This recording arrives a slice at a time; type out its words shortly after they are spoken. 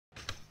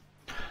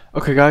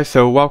Okay guys,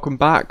 so welcome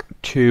back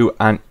to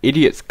an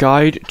idiot's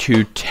guide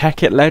to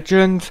Tekkit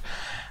Legends.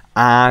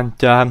 And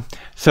what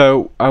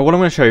I'm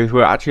going to show you is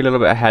we're actually a little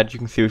bit ahead. You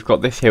can see we've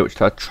got this here, which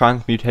is a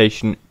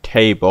transmutation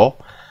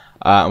table,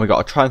 and we've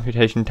got a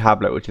transmutation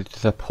tablet, which is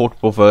just a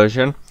portable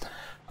version.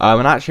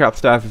 And actually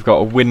upstairs we've got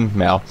a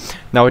windmill.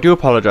 Now I do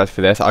apologise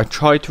for this. I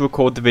tried to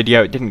record the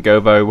video, it didn't go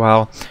very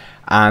well,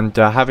 and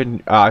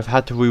I've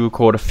had to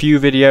re-record a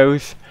few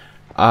videos.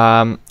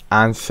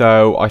 And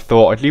so I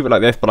thought I'd leave it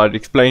like this, but I'd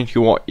explain to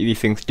you what these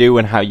things do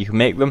and how you can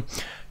make them.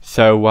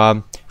 So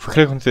if we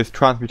click onto this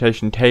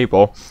transmutation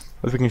table,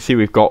 as we can see,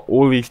 we've got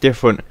all these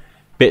different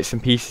bits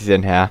and pieces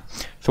in here.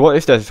 So what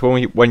this does is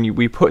when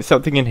we put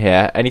something in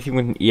here, anything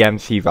with an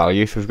EMC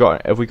value. So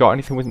have we got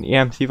anything with an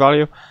EMC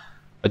value?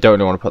 I don't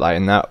want to put that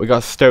in there. We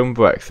got stone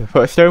brick. So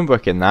put a stone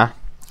brick in there.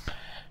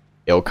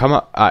 It'll come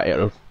up.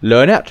 It'll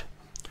learn it.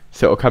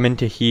 So it'll come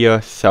into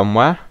here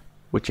somewhere,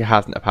 which it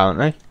hasn't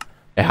apparently.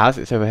 It has.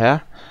 It's over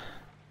here.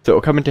 So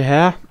it'll come into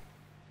here,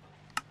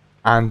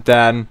 and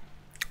then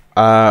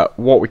it'll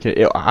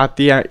add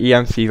the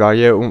EMC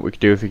value, and what we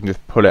can do is we can just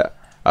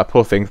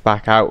pull things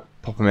back out,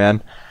 pop them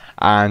in,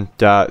 and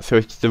so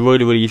it's just a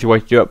really easy way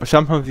to do it. But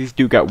sometimes these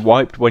do get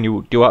wiped when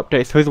you do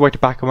updates, so there's a way to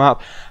back them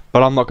up,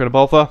 but I'm not going to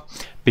bother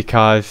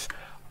because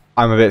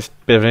I'm a bit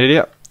of an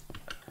idiot.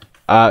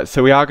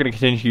 So we are going to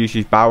continue to use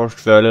these barrels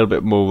because they're a little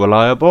bit more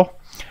reliable,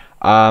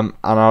 and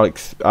so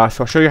I'll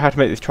show you how to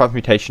make this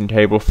transmutation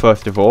table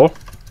first of all.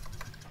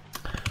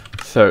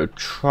 So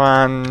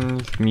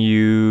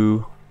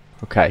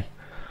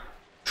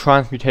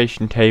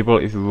transmutation table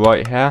is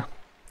right here,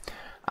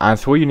 and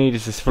so all you need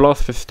is this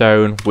philosopher's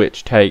stone,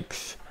 which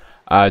takes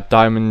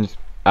diamond,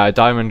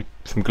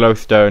 some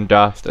glowstone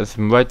dust, and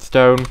some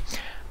redstone,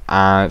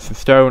 and some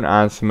stone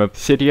and some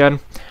obsidian.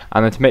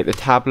 And then to make the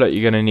tablet,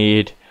 you're going to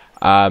need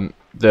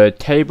the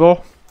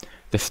table,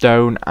 the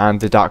stone,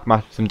 and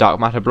some dark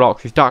matter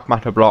blocks. These dark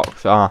matter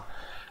blocks are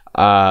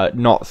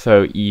not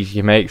so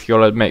easy to make. So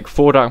you'll make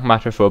 4 dark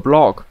matter for a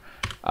block.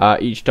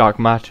 Each dark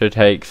matter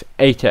takes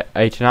 8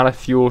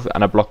 analysis fuels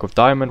and a block of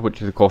diamond,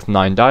 which is of course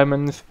 9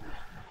 diamonds.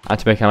 And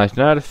to make a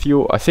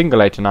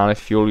single 8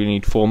 analysis fuel, you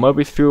need 4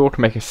 Mobius fuel. To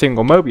make a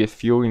single Mobius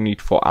fuel, you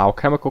need 4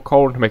 alchemical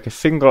coal. And to make a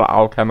single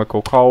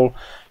alchemical coal,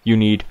 you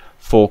need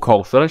 4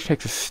 coal. So that just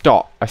takes a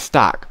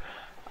stack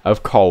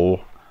of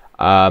coal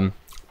per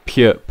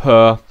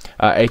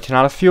 8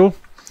 analysis fuel.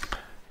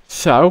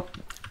 So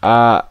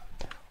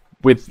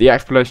with the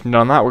explanation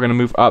done on that, we're going to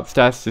move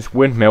upstairs to this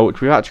windmill,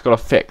 which we've actually got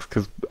to fix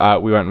because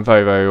we went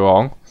very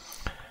wrong.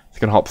 It's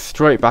going to hop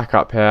straight back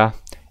up here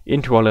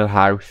into our little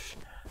house,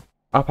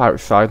 up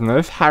outside, and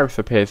this house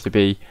appears to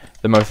be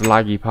the most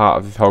laggy part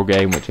of this whole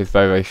game, which is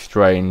very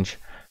strange.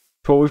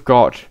 So what we've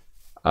got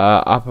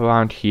up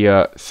around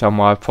here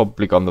somewhere, I've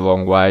probably gone the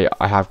wrong way.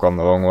 I have gone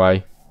the wrong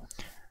way.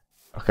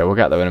 Okay, we'll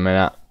get there in a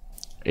minute.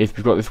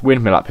 We've got this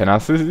windmill up here now.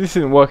 So this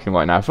isn't working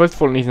right now. First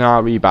of all, it needs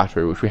an RE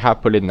battery, which we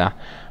have put in there.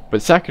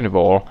 But second of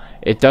all,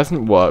 it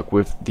doesn't work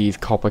with these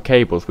copper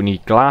cables. We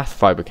need glass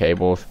fiber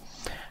cables.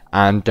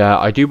 And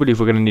I do believe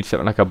we're going to need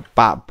something like a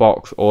bat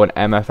box or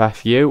an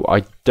MFSU.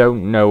 I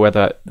don't know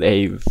whether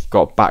they've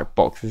got bat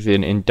boxes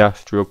in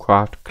Industrial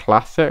Craft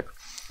Classic.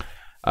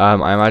 I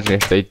imagine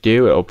if they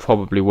do, it'll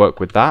probably work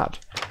with that.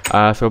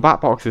 So a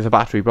bat box is a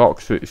battery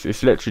box. So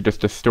it's literally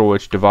just a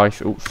storage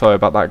device. Oops, sorry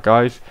about that,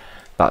 guys.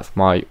 That's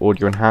my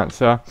audio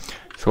enhancer.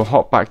 So we'll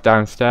hop back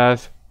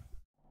downstairs,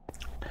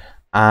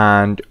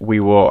 and we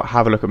will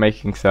have a look at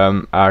making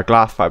some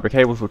glass fiber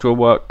cables, which will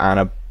work, and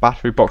a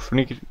battery box. So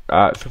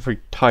if we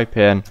type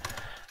in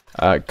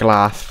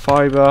glass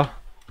fiber,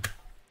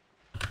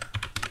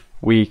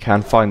 we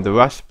can find the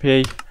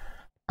recipe,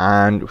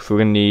 and so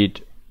we're going to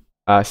need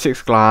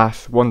 6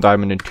 glass, 1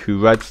 diamond, and 2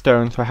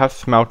 redstone. So I have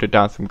smelted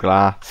down some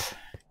glass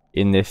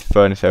in this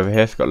furnace over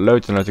here. So got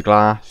loads and loads of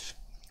glass,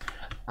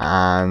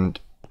 and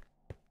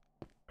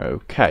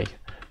okay,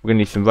 we're going to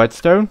need some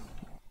redstone,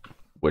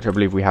 which I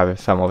believe we have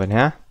some of in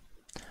here.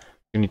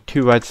 We need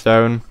 2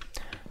 redstone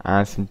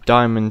and some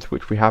diamonds,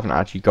 which we haven't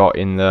actually got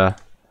in the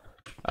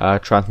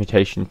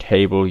transmutation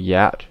table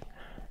yet.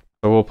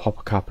 So we'll pop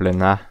a couple in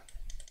there.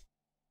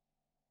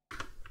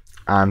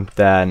 And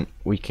then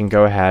we can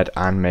go ahead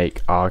and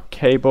make our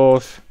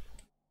cables.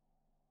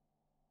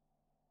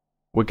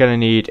 We're going to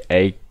need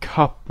a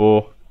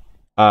couple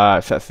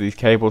sets of these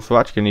cables, so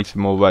we're actually going to need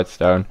some more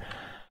redstone.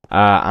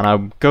 And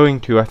I'm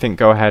going to, I think,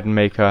 go ahead and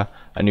make a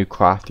new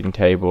crafting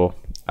table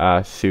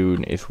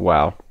soon as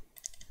well.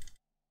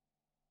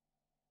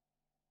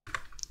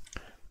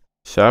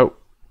 So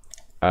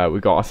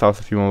we got ourselves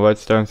a few more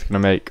redstones. Going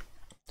to make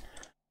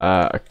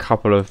a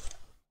couple of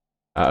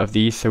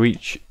these. So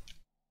each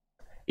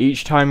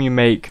time you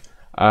make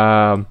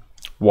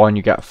one,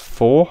 you get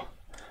 4. So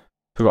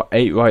we've got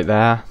 8 right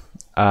there,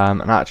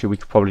 and actually we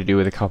could probably do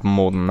with a couple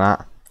more than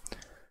that.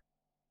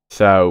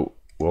 So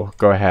we'll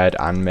go ahead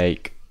and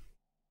make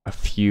a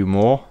few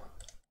more.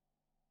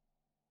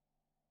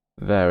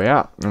 There we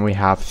are, and we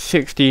have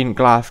 16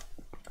 glass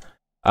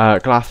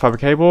fiber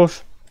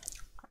cables,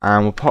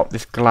 and we'll pop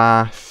this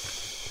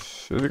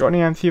glass. Has it got any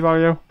EMC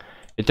value?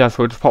 it does,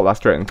 so we'll just pop that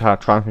straight into our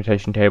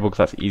transmutation table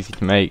because that's easy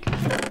to make.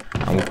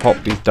 And we'll pop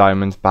these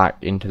diamonds back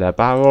into their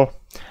barrel.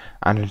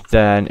 And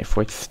then if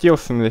we steal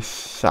some of this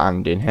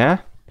sand in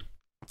here,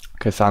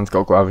 because sand's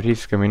got gravity, so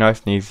it's going to be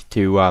nice and easy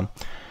to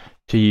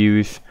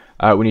use.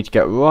 We need to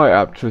get right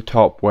up to the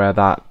top where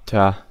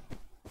that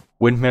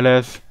windmill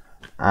is,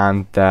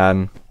 and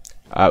then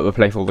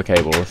replace all the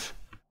cables,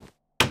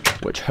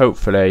 which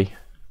hopefully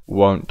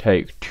won't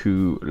take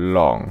too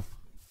long.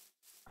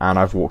 And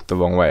I've walked the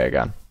wrong way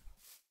again.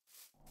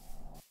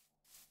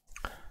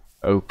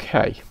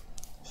 Okay,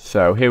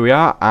 so here we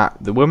are at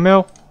the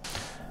windmill.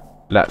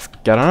 Let's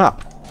get on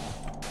up.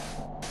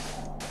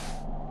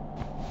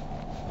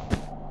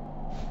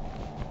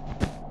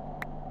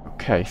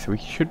 Okay, so we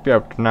should be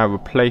able to now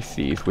replace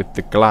these with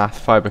the glass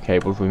fiber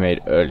cables we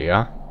made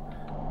earlier.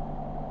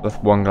 That's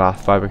one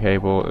glass fiber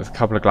cable, there's a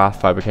couple of glass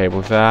fiber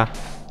cables there.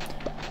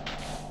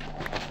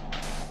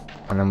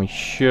 And then we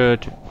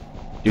should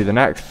do the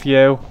next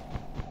few.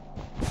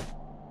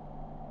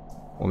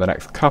 Or the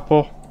next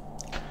couple.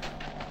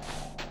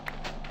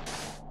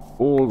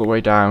 All the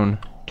way down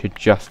to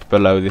just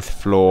below this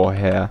floor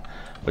here,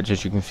 which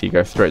as you can see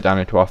goes straight down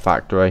into our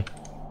factory.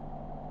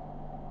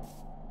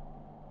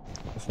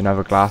 There's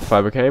another glass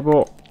fiber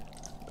cable,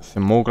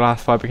 some more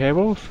glass fiber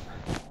cables,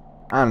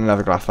 and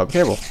another glass fiber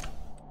cable.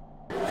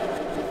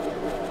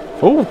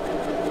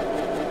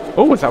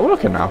 Oh, is that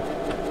working now?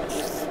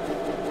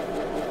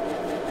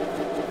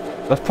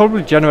 That's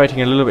probably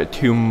generating a little bit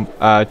too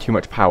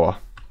much power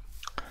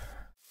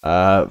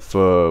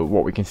for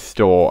what we can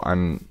store.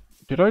 And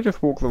did I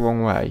just walk the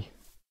wrong way?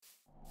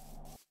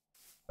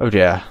 Oh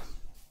dear.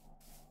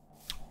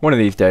 One of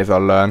these days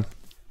I'll learn.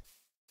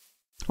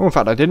 Oh, in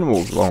fact, I didn't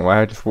walk the wrong way.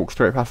 I just walked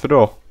straight past the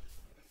door.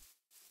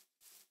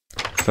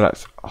 So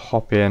let's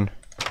hop in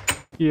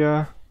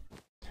here,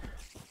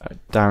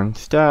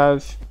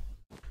 downstairs,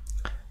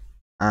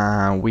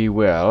 and we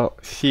will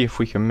see if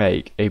we can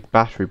make a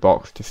battery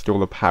box to store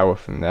the power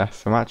from this.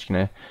 So I'm actually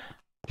going to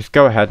just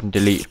go ahead and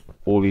delete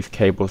all these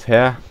cables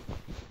here.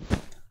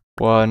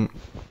 1,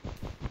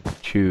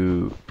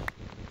 2,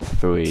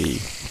 3,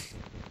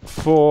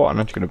 4, and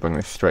I'm just going to bring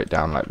this straight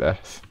down like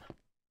this.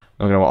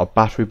 I'm going to want a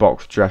battery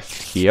box just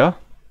here.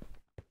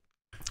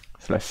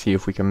 So let's see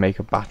if we can make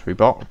a battery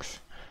box.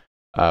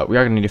 We are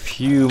going to need a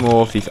few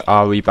more of these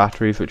RE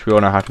batteries, which we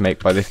all know how to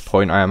make by this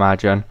point, I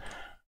imagine.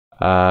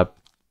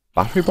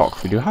 Battery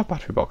box, we do have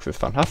battery boxes,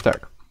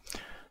 fantastic.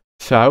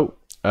 So,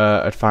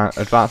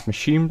 advanced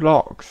machine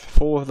blocks,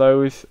 4 of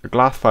those, a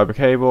glass fiber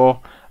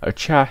cable, a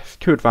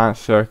chest, 2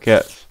 advanced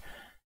circuits,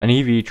 an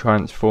EV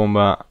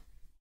transformer.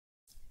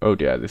 Oh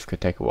dear, this could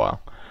take a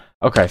while.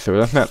 Okay, so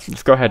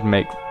let's go ahead and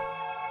make...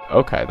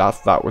 Okay,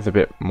 that was a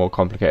bit more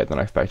complicated than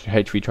I expected.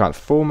 HV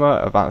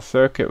transformer, advanced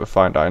circuit,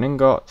 refined iron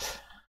ingots,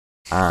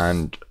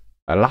 and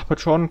a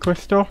Lapotron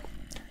crystal,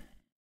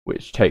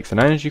 which takes an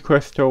energy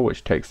crystal,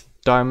 which takes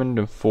diamond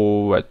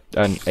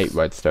and 8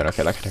 redstone.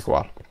 Okay, that could take a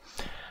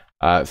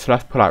while. So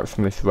let's pull out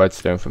some of this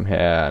redstone from here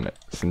and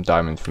some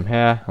diamonds from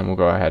here, and we'll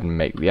go ahead and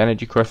make the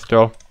energy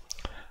crystal,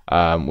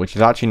 which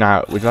is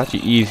actually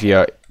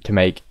easier to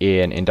make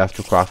in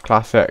Industrial Craft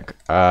Classic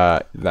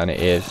than it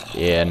is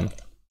in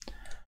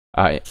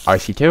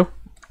IC2.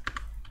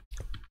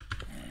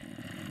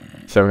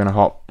 So we're gonna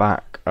hop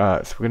back.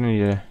 So we're gonna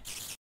need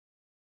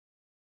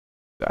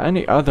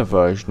any other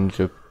versions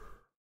of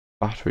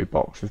battery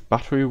boxes?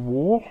 Battery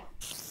wall?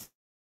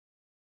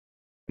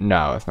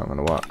 No, that's not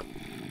gonna work.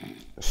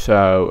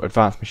 So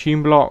advanced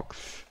machine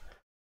blocks.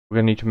 We're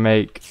gonna need to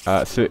make.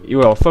 So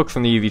we'll focus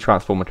on the EV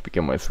transformer to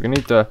begin with. So we're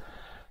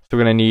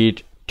gonna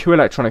need 2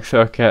 electronic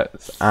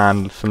circuits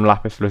and some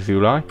lapis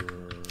lazuli.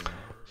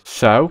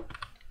 So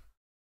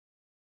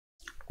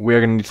we're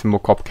going to need some more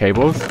copper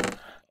cables,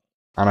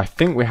 and I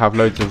think we have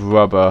loads of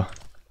rubber.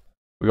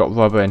 We got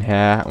rubber in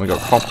here, and we got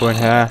copper in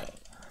here.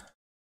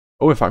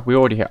 Oh, in fact,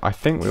 I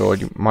think we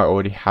might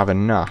already have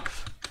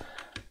enough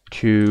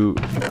to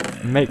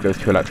make those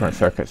 2 electronic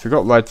circuits. We've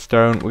got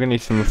redstone. We're going to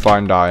need some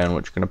refined iron,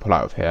 which we're going to pull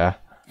out of here.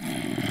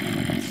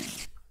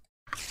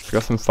 So we've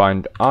got some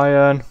refined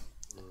iron.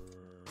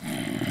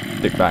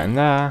 Stick that in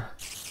there.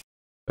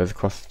 Goes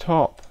across the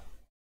top.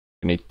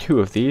 We need 2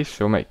 of these,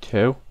 so we'll make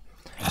 2.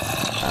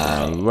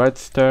 And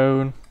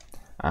redstone,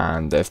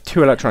 and there's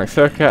 2 electronic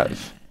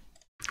circuits,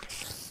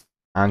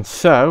 and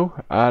so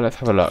let's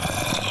have a look.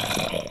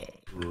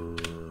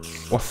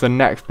 What's the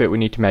next bit we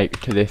need to make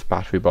to this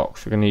battery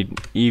box? We're going to need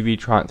an EV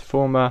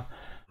transformer,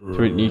 so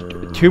we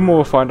need 2 more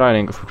refined iron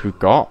ingots, which we've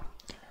got,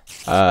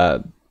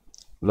 the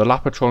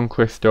Lapotron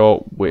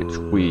crystal, which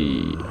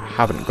we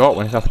haven't got,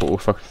 that's what we'll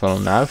focus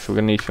on now. So we're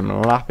going to need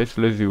some lapis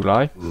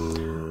lazuli,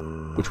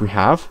 which we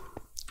have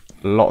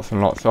lots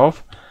and lots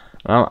of.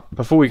 Now,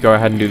 before we go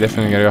ahead and do this, I'm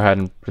going to go ahead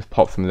and just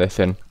pop some of this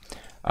in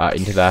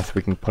into there so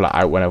we can pull it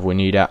out whenever we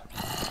need it.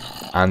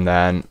 And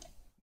then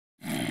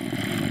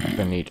we're going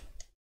to need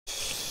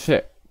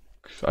 6.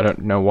 I don't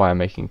know why I'm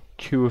making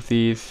 2 of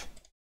these.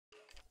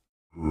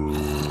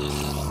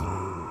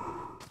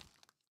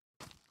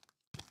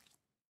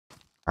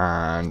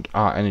 And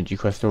our energy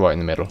crystal right in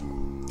the middle.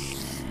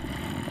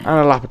 and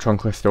a Lapotron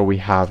crystal we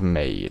have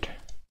made.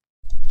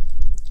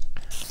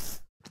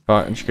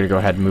 Right, I'm just going to go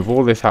ahead and move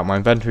all this out of my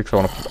inventory because I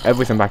want to put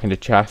everything back into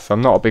chests. So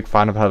I'm not a big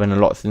fan of having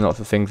lots and lots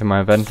of things in my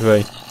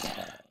inventory.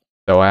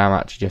 So I am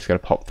actually just going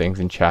to pop things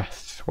in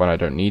chests when I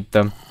don't need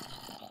them.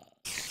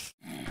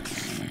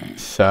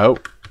 So,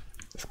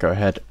 let's go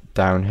ahead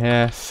down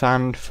here.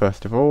 Sand,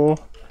 first of all.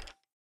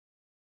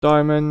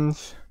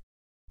 Diamonds.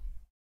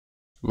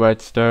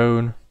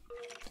 Redstone.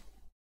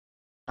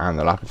 And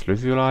the lapis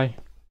lazuli.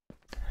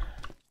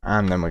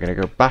 And then we're going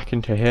to go back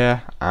into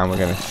here and we're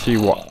going to see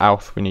what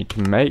else we need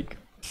to make.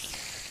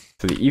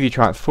 So the EV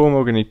transformer,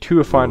 we're going to need 2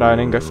 refined iron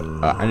ingots,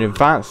 an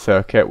advanced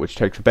circuit which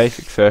takes a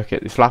basic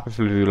circuit, this lapis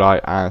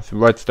lazuli and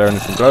some redstone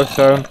and some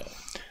glowstone.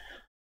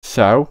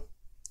 So,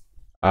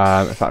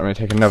 in fact I'm going to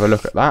take another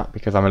look at that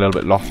because I'm a little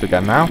bit lost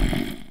again now.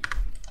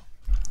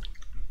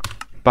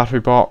 Battery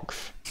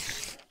box,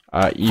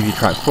 EV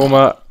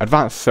transformer,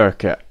 advanced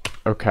circuit.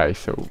 Okay,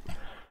 so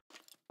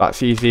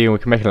that's easy and we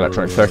can make an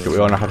electronic circuit. We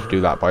all know how to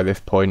do that by this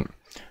point.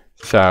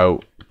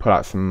 So, put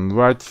out some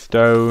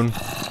redstone.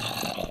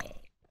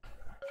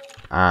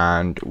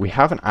 And we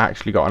haven't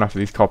actually got enough of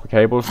these copper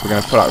cables, so we're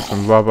going to pull out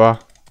some rubber.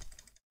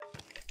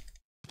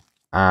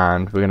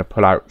 And we're going to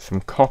pull out some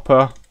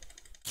copper.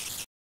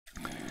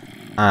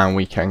 And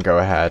we can go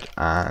ahead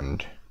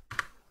and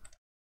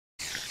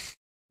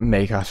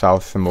make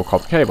ourselves some more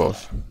copper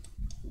cables.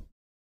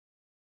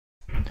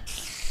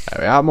 There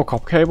we are, more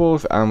copper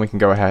cables, and we can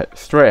go ahead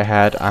straight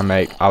ahead and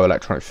make our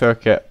electronic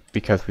circuit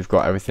because we've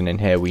got everything in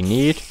here we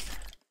need.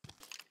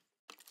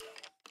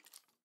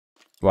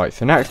 Right,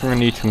 so next we're going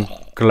to need some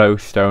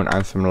glowstone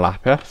and some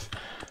lapis.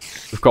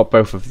 We've got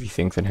both of these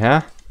things in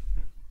here.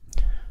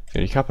 So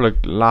we need a couple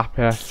of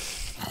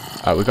lapis.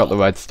 We've got the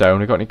redstone.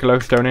 We've got any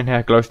glowstone in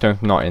here?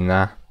 Glowstone's not in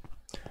there.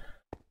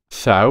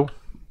 So,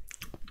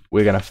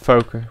 we're going to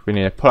focus. We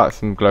need to pull out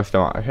some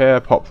glowstone out of here,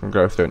 pop some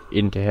glowstone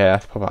into here,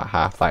 let's pop out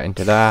half that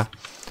into there.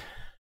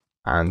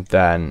 And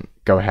then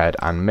go ahead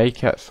and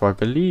make it. So I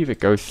believe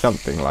it goes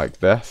something like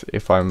this.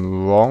 If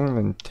I'm wrong,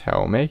 then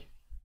tell me.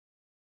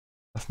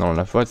 That's not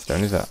enough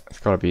redstone, is it? It's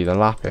got to be the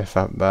lapis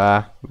up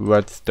there,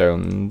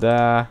 redstone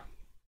there,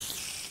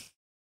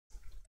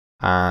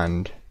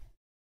 and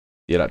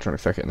the electronic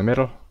circuit in the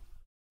middle.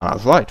 And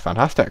that's right,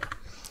 fantastic.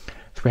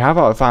 So we have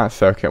our advanced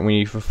circuit, and we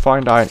need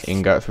refined iron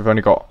ingots. We've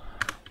only got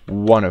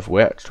one of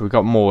which. We've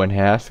got more in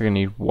here, so we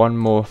need one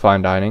more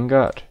refined iron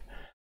ingot.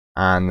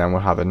 And then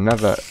we'll have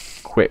another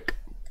quick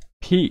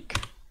peek.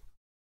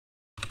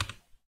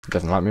 It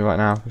doesn't like me right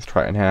now. Let's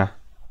try it in here.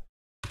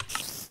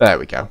 There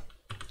we go.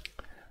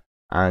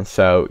 And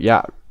so,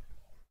 yeah,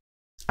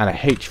 and a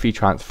HV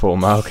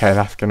transformer. Okay,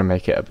 that's going to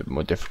make it a bit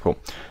more difficult.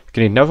 You're going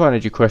to need another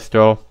energy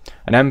crystal,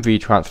 an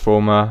MV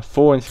transformer,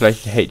 4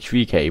 insulated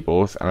HV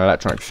cables, and an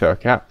electronic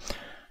circuit.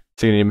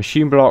 So you need a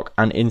machine block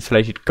and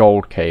insulated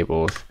gold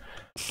cables.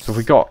 So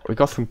we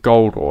got some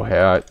gold ore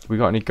here. We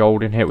got any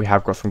gold in here? We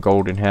have got some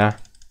gold in here.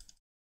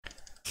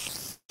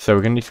 So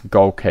we're going to need some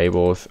gold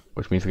cables,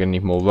 which means we're going to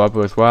need more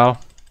rubber as well.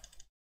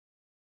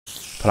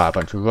 Pull out a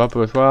bunch of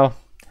rubber as well.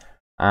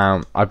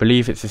 I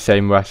believe it's the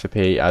same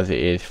recipe as it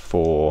is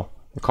for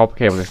the copper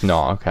cable. It's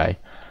not, okay.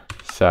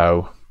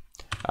 So,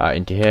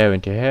 into here,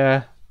 into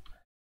here,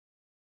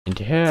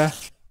 into here,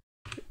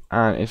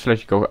 and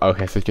insulated gold.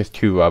 Okay, so it's just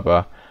 2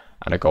 rubber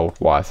and a gold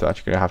wire. So I'm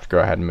actually going to have to go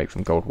ahead and make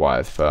some gold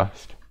wires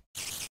first.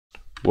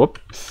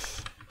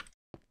 Whoops.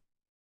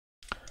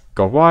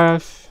 Gold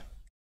wires,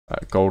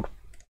 gold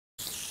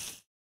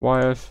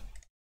wires,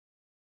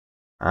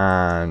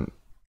 and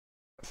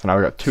so now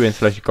we've got 2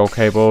 insulated gold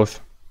cables.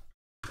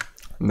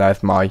 And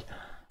there's my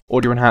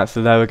audio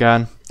enhancer there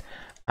again.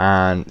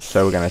 And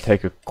so we're going to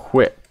take a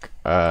quick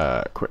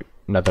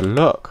another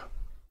look.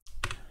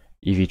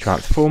 EV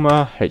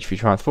transformer, HV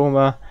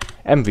transformer,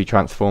 MV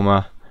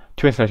transformer,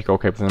 2 insulated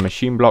gold cables and a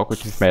machine block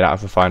which is made out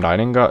of refined iron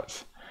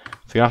ingots.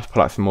 So you have to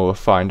pull out some more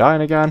refined iron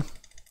again.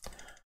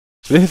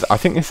 So I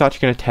think this is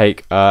actually going to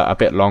take a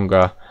bit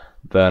longer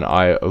than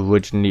I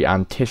originally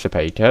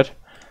anticipated.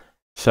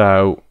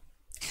 So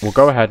we'll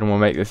go ahead and we'll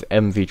make this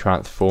MV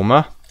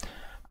transformer.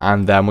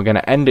 And then we're going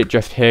to end it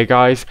just here,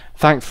 guys.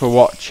 Thanks for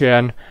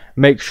watching.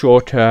 Make sure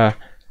to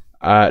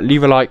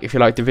leave a like if you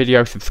liked the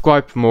video.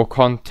 Subscribe for more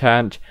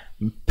content.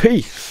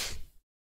 Peace.